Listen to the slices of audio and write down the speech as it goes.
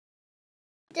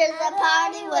There's a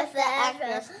party with the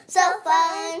actors. So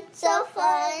fun, so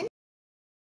fun.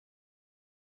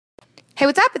 Hey,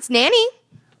 what's up? It's Nanny.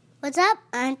 What's up?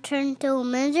 I'm turned to a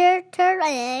miniature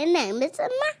and my name is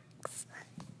Max.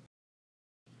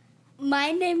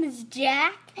 My name is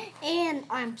Jack and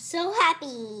I'm so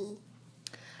happy.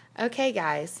 Okay,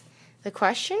 guys. The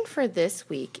question for this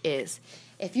week is,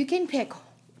 if you can pick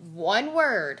one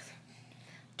word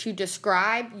to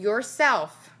describe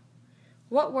yourself,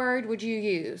 what word would you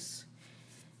use?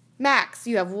 Max,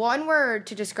 you have one word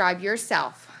to describe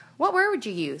yourself. What word would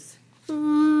you use?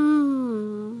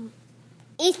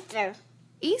 Easter.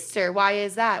 Easter. Why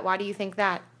is that? Why do you think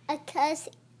that? Because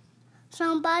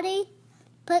somebody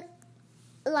put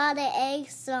a lot of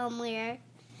eggs somewhere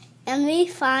and we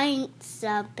find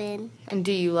something. And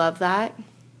do you love that?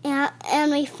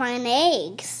 And we find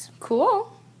eggs. Cool.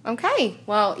 Okay.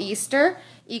 Well, Easter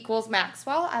equals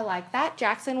Maxwell. I like that.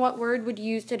 Jackson, what word would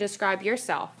you use to describe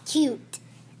yourself? Cute.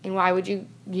 And why would you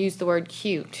use the word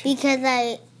cute? Because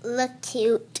I look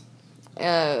cute.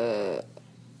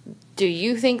 Do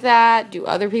you think that? Do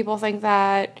other people think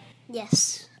that?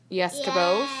 Yes. Yes to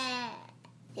both?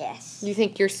 Yes. You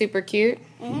think you're super cute?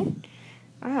 Mm-hmm.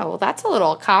 Oh, well, that's a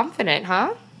little confident,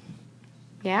 huh?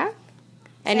 Yeah?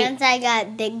 Since I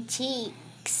got big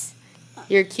cheeks.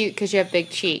 You're cute because you have big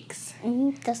cheeks.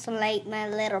 Just like my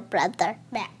little brother,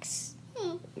 Max.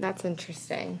 That's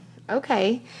interesting.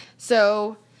 Okay.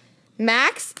 So,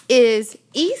 Max is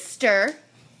Easter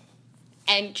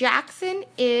and Jackson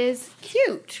is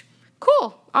cute.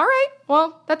 Cool. All right.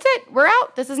 Well, that's it. We're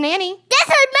out. This is Nanny. This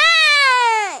is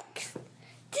Max!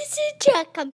 This is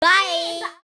Jack. Bye!